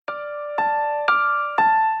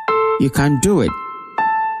You can do it.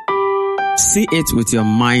 See it with your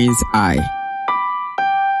mind's eye.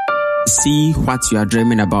 See what you are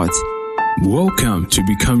dreaming about. Welcome to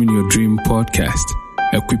Becoming Your Dream podcast,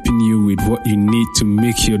 equipping you with what you need to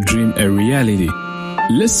make your dream a reality.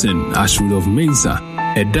 Listen as Rudolph Mensah,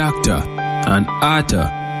 a doctor, an author,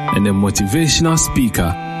 and a motivational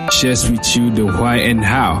speaker, shares with you the why and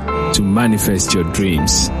how to manifest your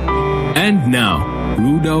dreams. And now,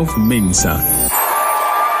 Rudolph Mensah.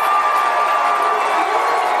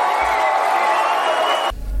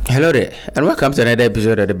 Hello there, and welcome to another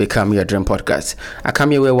episode of the Become Your Dream podcast. I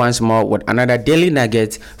come your way once more with another daily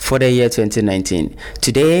nugget for the year 2019.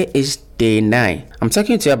 Today is day 9. I'm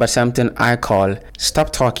talking to you about something I call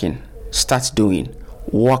stop talking, start doing,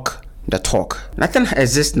 walk the talk. Nothing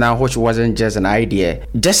exists now which wasn't just an idea,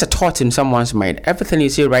 just a thought in someone's mind. Everything you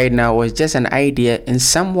see right now was just an idea in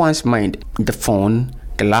someone's mind. The phone,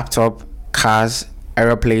 the laptop, cars,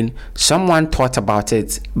 aeroplane, someone thought about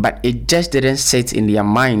it, but it just didn't sit in their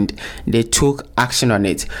mind. They took action on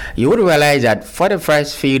it. You would realize that for the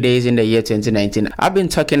first few days in the year 2019, I've been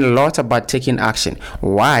talking a lot about taking action.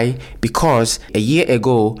 Why? Because a year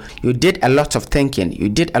ago, you did a lot of thinking, you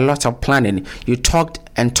did a lot of planning, you talked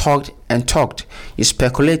and talked and talked, you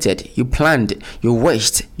speculated, you planned, you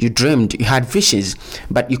wished, you dreamed, you had visions,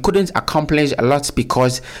 but you couldn't accomplish a lot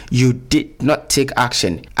because you did not take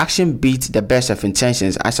action. Action beats the best of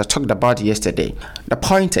intentions, as I talked about yesterday. The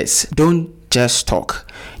point is, don't just talk.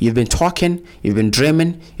 You've been talking, you've been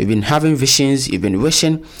dreaming, you've been having visions, you've been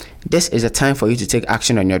wishing. This is a time for you to take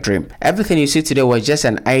action on your dream. Everything you see today was just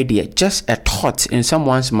an idea, just a thought in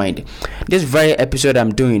someone's mind. This very episode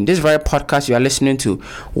I'm doing, this very podcast you are listening to,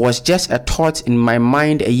 was just a thought in my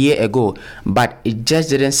mind a year ago, but it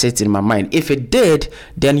just didn't sit in my mind. If it did,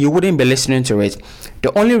 then you wouldn't be listening to it.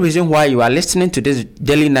 The only reason why you are listening to this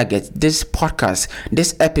daily nugget, this podcast,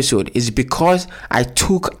 this episode is because I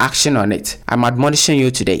took action on it. I'm admonishing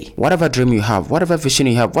you today. Whatever dream you have, whatever vision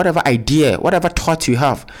you have, whatever idea, whatever thought you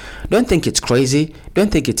have, don't think it's crazy.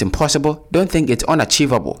 Don't think it's impossible. Don't think it's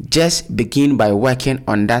unachievable. Just begin by working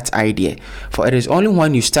on that idea. For it is only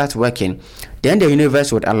when you start working, then the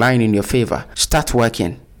universe would align in your favor. Start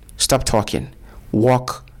working. Stop talking.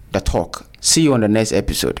 Walk the talk. See you on the next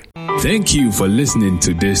episode. Thank you for listening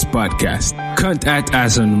to this podcast. Contact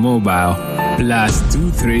us on mobile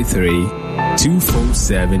 +233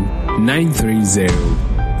 247 930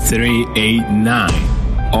 389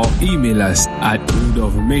 or email us at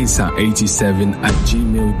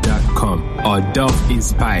rudolphmensah87@gmail.com or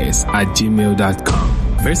dolphinspires@gmail.com.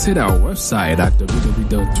 Visit our website at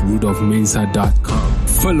www.rudolphmensah.com.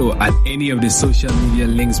 Follow at any of the social media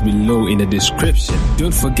links below in the description.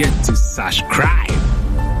 Don't forget to subscribe.